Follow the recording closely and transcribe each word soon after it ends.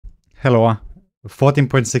Hello.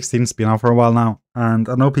 14.16's been out for a while now, and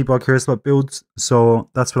I know people are curious about builds, so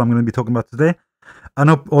that's what I'm going to be talking about today. I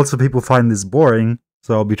know also people find this boring,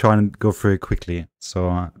 so I'll be trying to go through it quickly.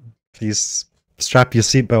 So please strap your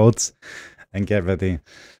seatbelts and get ready.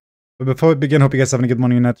 But before we begin, hope you guys having a good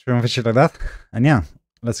morning, night, and shit like that. And yeah,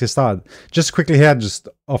 let's get started. Just quickly here, just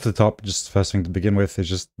off the top, just first thing to begin with is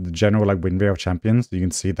just the general win rate of champions. You can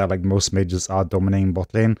see that most mages are dominating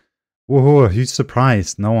bot lane. Woohoo! Who's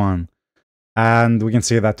surprised? No one. And we can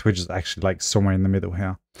see that Twitch is actually somewhere in the middle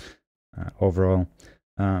here overall.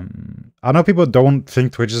 I know people don't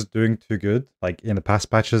think Twitch is doing too good in the past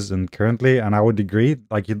patches and currently, and I would agree.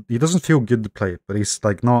 He doesn't feel good to play, but he's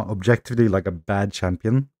not objectively a bad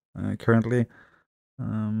champion currently.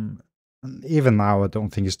 Even now I don't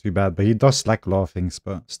think he's too bad, but he does lack a lot of things,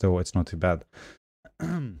 but still it's not too bad.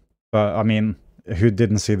 But I mean, who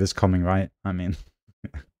didn't see this coming, right? I mean,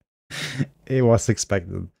 it was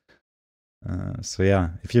expected. So yeah,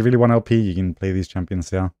 if you really want LP, you can play these champions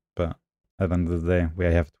here, but at the end of the day, we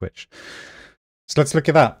have Twitch. So let's look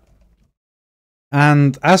at that.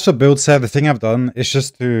 And as for builds here, the thing I've done is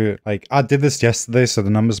just to, I did this yesterday, so the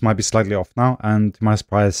numbers might be slightly off now, and to my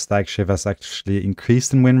surprise, statikk shiv has actually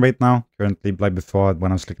increased in win rate now. Currently, before,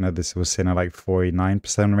 when I was looking at this, it was sitting at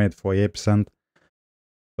 49% rate, 48%.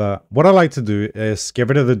 But what I like to do is get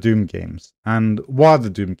rid of the Doom games. And what are the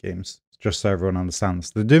Doom games? Just so everyone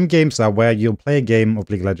understands. The Doom games are where you'll play a game of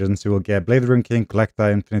League of Legends, you will get Blade of the Rune King,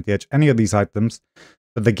 Collector, Infinity Edge, any of these items,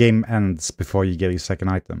 but the game ends before you get your second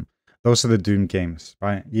item. Those are the Doom games,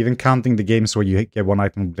 right? Even counting the games where you get one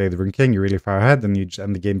item of Blade of the Rune King, you're really far ahead, and you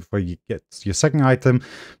end the game before you get your second item.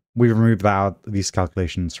 We remove that out, these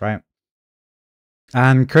calculations, right?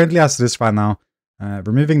 And currently as it is right now,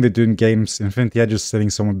 removing the Doom games, Infinity Edge is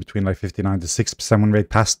sitting somewhere between 59 to 6% win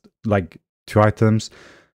rate past 2 items.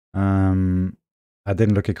 I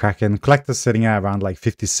didn't look at Kraken. Collector's sitting at around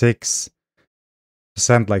 56%,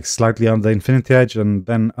 slightly under Infinity Edge, and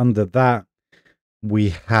then under that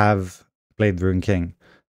we have Blade of the Rune King,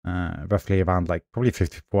 roughly around probably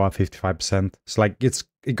 54 55%. So it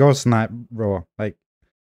goes in that row.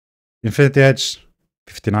 Infinity Edge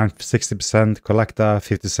 59 60%, Collector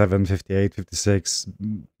 57 58 56,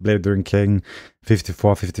 Blade of the Rune King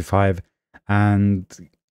 54 55, and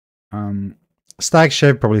statikk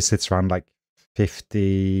shiv probably sits around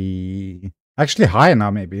 50, actually higher now.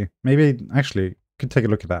 Maybe actually could take a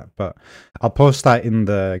look at that, but I'll post that in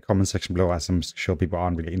the comment section below, as I'm sure people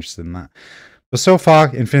aren't really interested in that. But so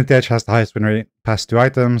far, Infinity Edge has the highest win rate past 2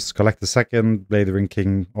 items, Collector second, Blade of the Rune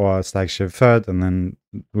King or statikk shiv third, and then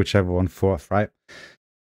whichever one fourth, right?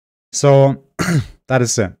 So that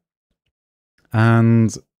is it.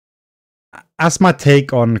 And as my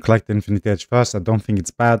take on Collector Infinity Edge first, I don't think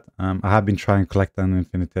it's bad. I have been trying Collector and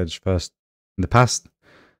Infinity Edge first in the past,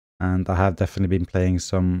 and I have definitely been playing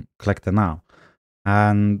some Collector now.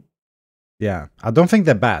 And yeah, I don't think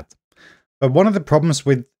they're bad. But one of the problems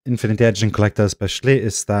with Infinity Edge and Collector especially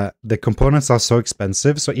is that the components are so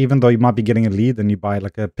expensive. So even though you might be getting a lead and you buy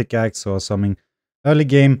a pickaxe or something early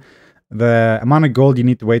game, the amount of gold you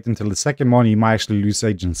need to wait until the second one, you might actually lose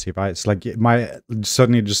agency, right? It's it might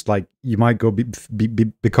suddenly just you might go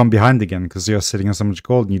become behind again because you're sitting on so much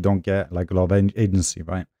gold and you don't get a lot of agency,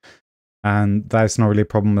 right? And that's not really a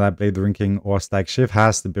problem that Blade of the Rune King or statikk shiv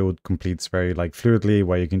has. The build completes very fluidly,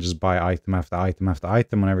 where you can just buy item after item after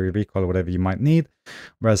item whenever you recall whatever you might need,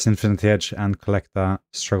 whereas Infinity Edge and Collector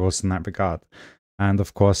struggles in that regard. And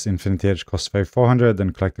of course, Infinity Edge costs 3400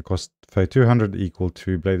 and Collector costs 3200, equal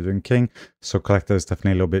to Blade of the Rune King. So Collector is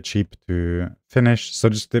definitely a little bit cheap to finish. So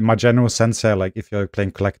just my general sense here, if you're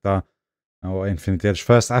playing Collector or Infinity Edge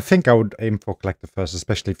first, I think I would aim for Collector first,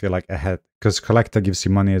 especially if you're ahead, because Collector gives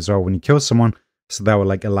you money as well when you kill someone. So that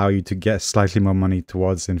will allow you to get slightly more money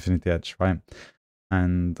towards Infinity Edge, right?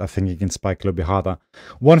 And I think you can spike a little bit harder.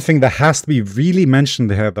 One thing that has to be really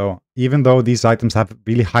mentioned here, though, even though these items have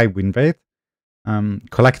really high win rate,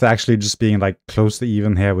 Collector actually just being close to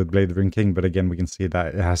even here with Blade of the Rune King, but again we can see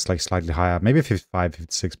that it has slightly higher, maybe 55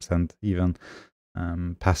 56% even,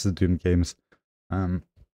 past the Doom games.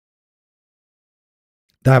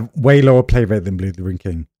 They have way lower play rate than Blade of the Rune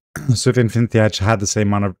King. So if Infinity Edge had the same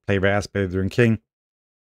amount of play rate as Blade of the Rune King,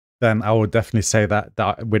 then I would definitely say that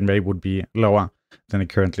the win rate would be lower than it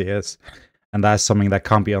currently is. And that's something that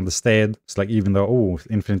can't be understated. It's even though,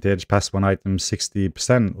 Infinity Edge past one item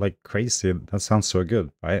 60%, crazy, that sounds so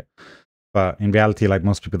good, right? But in reality,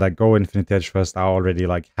 most people that go Infinity Edge first are already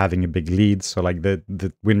having a big lead. So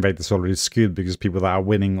the win rate is already skewed because people that are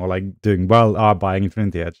winning or doing well are buying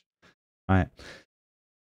Infinity Edge, right?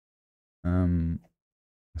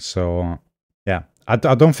 So yeah, I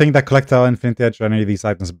don't think that Collector, Infinity Edge, or any of these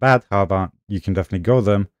items are bad. However, you can definitely go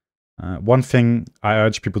them. One thing I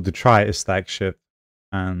urge people to try is stack shiv.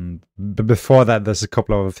 But before that, there's a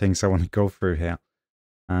couple of other things I want to go through here.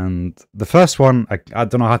 And the first one, I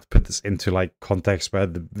don't know how to put this into like context where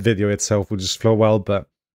the video itself will just flow well, but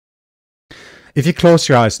if you close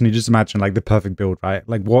your eyes and you just imagine like the perfect build, right?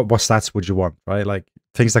 Like what stats would you want, right? Like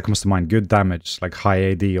things that comes to mind, good damage, like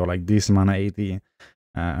high AD or like decent amount of AD.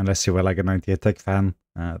 Unless you were like a 90 attack fan,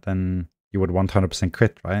 then you would want 100%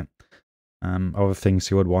 crit, right? Other things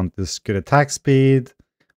you would want is good attack speed,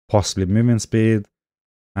 possibly movement speed,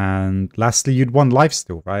 and lastly, you'd want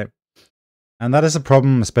lifesteal, right? And that is a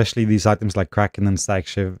problem, especially these items like Kraken and Statikk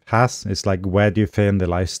Shiv has. It's like, where do you fit in the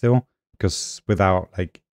lifesteal? Because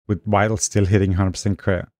while still hitting 100%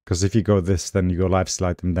 crit. Because if you go this, then you go lifesteal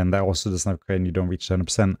item, then that also doesn't have crit and you don't reach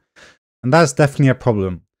 100%. And that's definitely a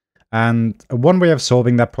problem. And one way of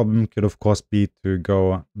solving that problem could, of course, be to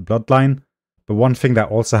go Bloodline. But one thing that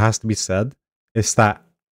also has to be said is that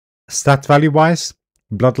stat value-wise,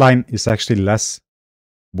 Bloodline is actually less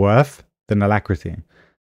worth than Alacrity.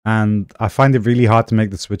 And I find it really hard to make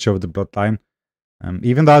the switch over to Bloodline.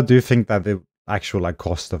 Even though I do think that the actual like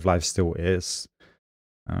cost of lifesteal is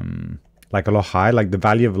like a lot high. Like the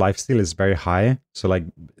value of lifesteal is very high. So like,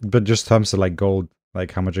 but just in terms of like gold,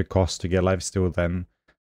 like how much it costs to get lifesteal, then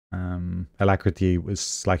Alacrity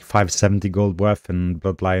was like 570 gold worth, and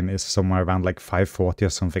Bloodline is somewhere around like 540 or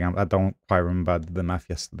something. I don't quite remember the math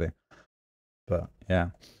yesterday, but yeah.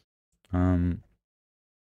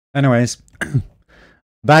 Anyways,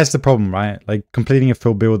 that is the problem, right? Like completing a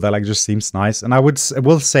full build that like just seems nice. And I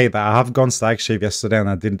will say that I have gone stack shiv yesterday and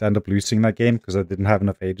I didn't end up losing that game because I didn't have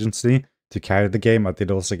enough agency to carry the game. I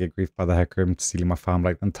did also get griefed by the hacker stealing my farm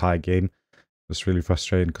like the entire game. It was really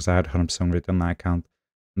frustrating because I had 100% written on that account.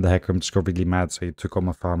 And the hacker just got really mad, so he took all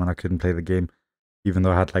my farm and I couldn't play the game. Even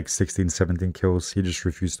though I had like 16, 17 kills, he just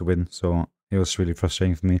refused to win. So it was really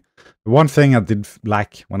frustrating for me. The one thing I did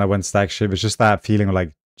lack when I went stack shiv is just that feeling of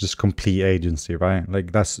like just complete agency, right?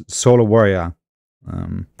 Like that's solo warrior,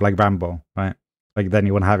 like Rambo, right? Like then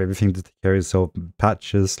you want to have everything to take care of yourself,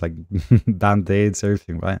 patches, like band-aids,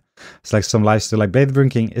 everything, right? It's like some lifesteal. Like Blade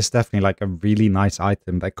King is definitely like a really nice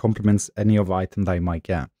item that complements any other item that you might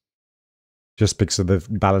get. Just because of the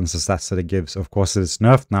balance of stats that it gives. Of course, it's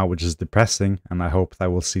nerfed now, which is depressing, and I hope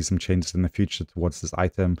that we'll see some changes in the future towards this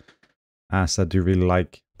item, as I do really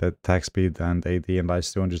like the attack speed and AD and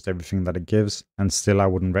lifesteal and just everything that it gives. And still, I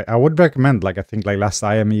would recommend, like I think like last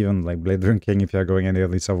IM even, like Blade King, if you're going any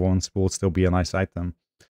of these other ones, will still be a nice item.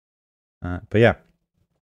 But yeah.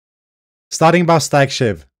 Starting about Statikk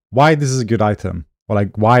Shiv, why this is a good item, or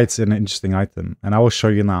like why it's an interesting item, and I will show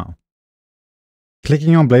you now.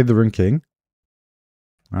 Clicking on Blade the Rune King,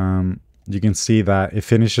 you can see that it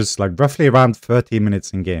finishes like roughly around 30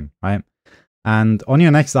 minutes in game, right? And on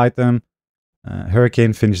your next item,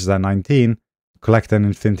 Hurricane finishes at 19, Collector and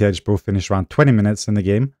Infinity Edge both finish around 20 minutes in the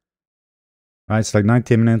game, right? It's like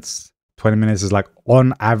 19 minutes, 20 minutes is like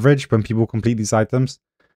on average when people complete these items.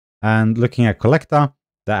 And looking at Collector,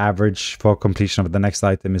 the average for completion of the next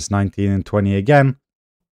item is 19 and 20 again.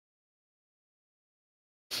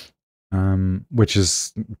 Which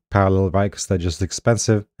is parallel, right? Because they're just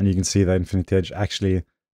expensive. And you can see that Infinity Edge actually,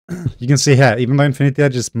 you can see here, even though Infinity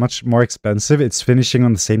Edge is much more expensive, it's finishing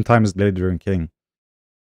on the same time as Blade Rune King.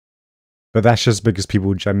 But that's just because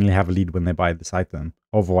people generally have a lead when they buy this item.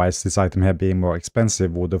 Otherwise, this item here being more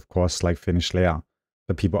expensive would, of course, like finish later.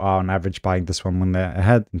 But people are on average buying this one when they're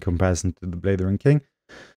ahead in comparison to the Blade Rune King.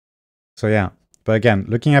 So yeah. But again,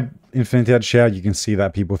 looking at Infinity Edge here, you can see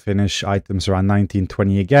that people finish items around 19,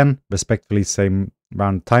 20 again, respectively same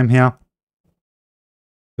round time here.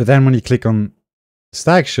 But then when you click on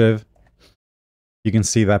Statikk Shiv, you can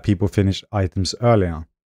see that people finish items earlier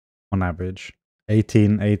on average.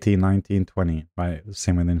 18, 18, 19, 20, right?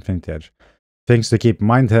 Same with Infinity Edge. Things to keep in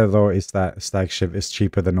mind here though is that Statikk Shiv is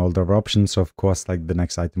cheaper than all the other options, so of course like the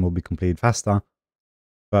next item will be completed faster.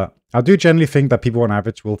 But I do generally think that people on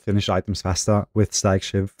average will finish items faster with Statikk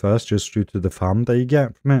Shiv first, just due to the farm that you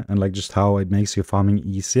get from it, and like just how it makes your farming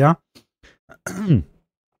easier. And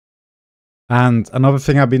another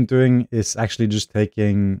thing I've been doing is actually just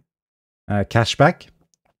taking cashback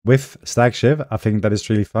with Statikk Shiv. I think that is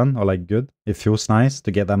really fun, or like good. It feels nice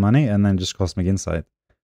to get that money and then just Cosmic Insight.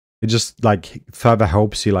 It just like further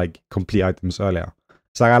helps you like complete items earlier.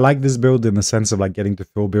 So I like this build in the sense of like getting to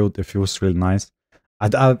full build. It feels really nice.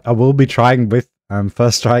 I will be trying with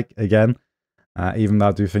First Strike again, even though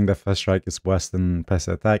I do think that First Strike is worse than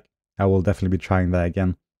Passive Attack. I will definitely be trying that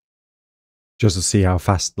again, just to see how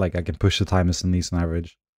fast like I can push the timers in these on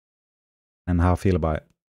average, and how I feel about it.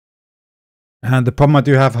 And the problem I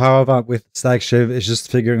do have, however, with statikk shiv is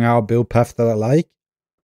just figuring out a build path that I like.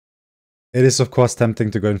 It is, of course,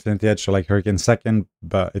 tempting to go Infinity Edge or like Hurricane second,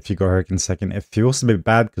 but if you go Hurricane second, it feels a bit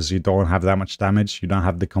bad because you don't have that much damage. You don't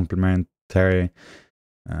have the complementary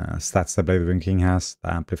stats that Blade of the King has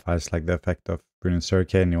that amplifies like the effect of Brunion's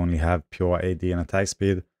Hurricane. You only have pure AD and attack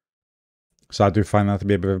speed. So I do find that to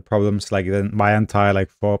be a bit of a problem. So like then my entire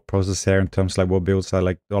like thought process here in terms of like what builds I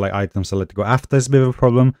like or like items I like to go after is a bit of a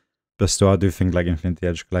problem. But still I do think like Infinity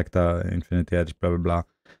Edge Collector, Infinity Edge, blah blah blah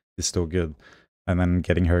is still good. And then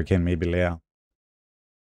getting Hurricane maybe later.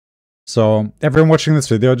 So everyone watching this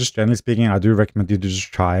video, just generally speaking, I do recommend you to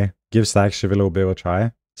just try. Give statikk shiv a little bit of a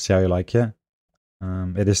try. See how you like it.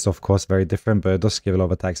 It is of course very different, but it does give a lot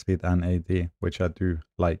of attack speed and AD, which I do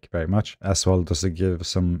like very much. As well does it give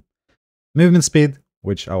some movement speed,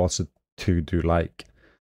 which I also do like.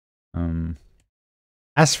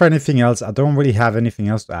 As for anything else, I don't really have anything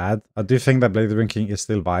else to add. I do think that Blade of the King is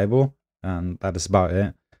still viable, and that is about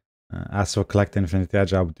it. As for Collector Infinity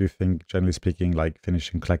Edge, I do think, generally speaking, like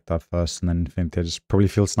finishing Collector first and then Infinity Edge probably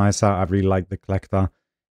feels nicer. I really like the Collector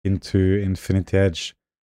into Infinity Edge,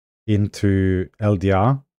 into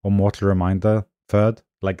LDR or Mortal Reminder third.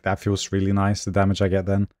 Like that feels really nice, the damage I get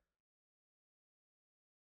then.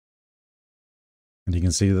 And you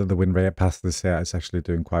can see that the win rate past this year is actually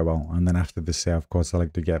doing quite well. And then after this year, of course, I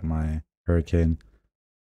like to get my Hurricane.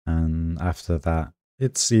 And after that,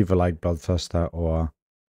 it's either like Bloodthirster or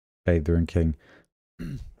Blade of the King.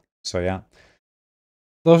 So yeah.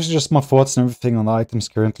 Those are just my thoughts and everything on the items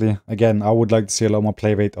currently. Again, I would like to see a lot more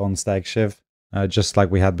play rate on statikk shiv. Just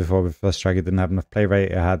like we had before with first track, it didn't have enough play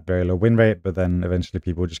rate. It had very low win rate, but then eventually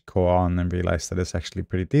people just caught on and realized that it's actually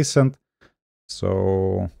pretty decent.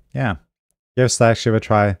 So yeah. Give statikk shiv a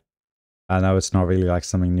try. I know it's not really like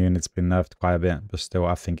something new and it's been nerfed quite a bit, but still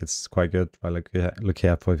I think it's quite good. I look here,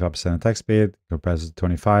 45% attack speed, compared to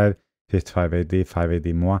 25, 55 AD, 5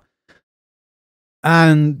 AD more.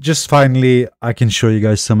 And just finally, I can show you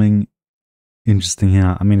guys something interesting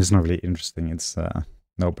here. I mean, it's not really interesting, it's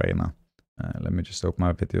no brainer. Let me just open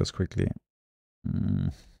my videos quickly.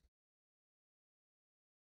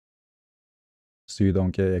 So you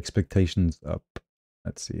don't get expectations up.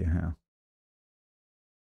 Let's see here.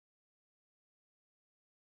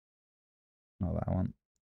 Not that one.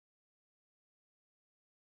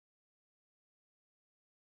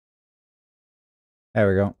 There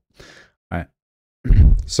we go. All right.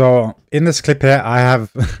 So in this clip here, I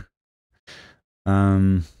have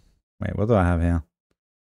wait, what do I have here?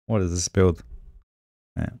 What is this build?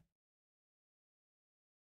 Yeah.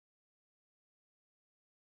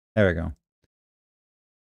 There we go.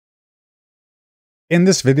 In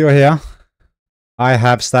this video here, I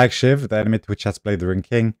have statikk shiv, the enemy which has played the Ring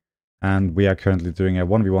King, and we are currently doing a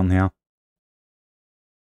 1v1 here.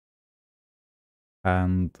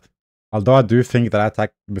 And although I do think that I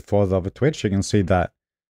attacked before the other Twitch, you can see that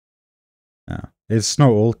it's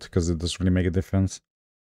no ult because it doesn't really make a difference.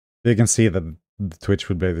 You can see that the Twitch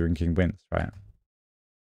with Blade of the Ring King wins, right?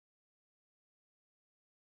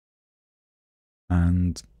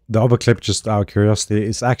 And the other clip, just out of curiosity,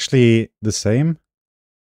 is actually the same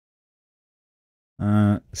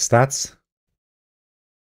stats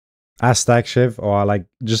as statikk shiv, or like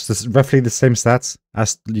just roughly the same stats.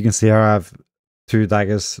 As you can see here, I have 2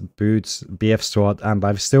 daggers, boots, BF sword, and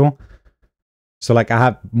lifesteal. So like I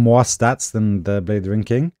have more stats than the Blade of the Ring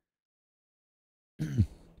King.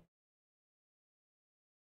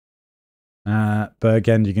 But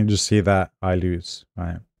again, you can just see that I lose,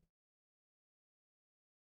 right?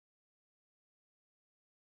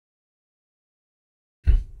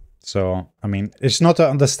 So, I mean, it's not to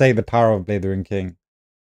understate the power of Blade of the Ring King.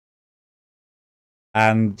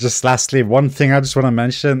 And just lastly, one thing I just want to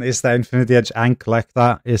mention is that Infinity Edge and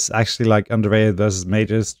Collector is actually like underrated versus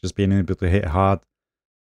mages, just being able to hit hard.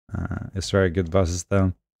 It's very good versus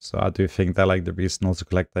them. So I do think that like the reason also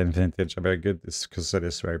Collector and Infinity Edge are very good is because it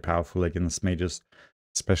is very powerful against mages,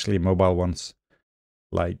 especially mobile ones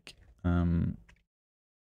like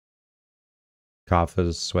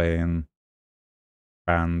Carthus, Swain,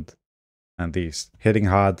 Brand, and these. Hitting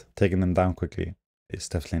hard, taking them down quickly is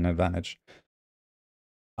definitely an advantage.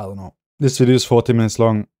 I don't know. This video is 40 minutes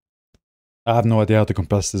long. I have no idea how to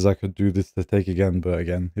compress this. I could do this to take again, but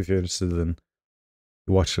again, if you're interested in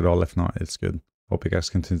watch it all, if not, it's good. Hope you guys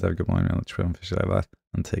continue to have a good morning. Let's try and fish like that,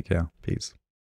 and take care. Peace.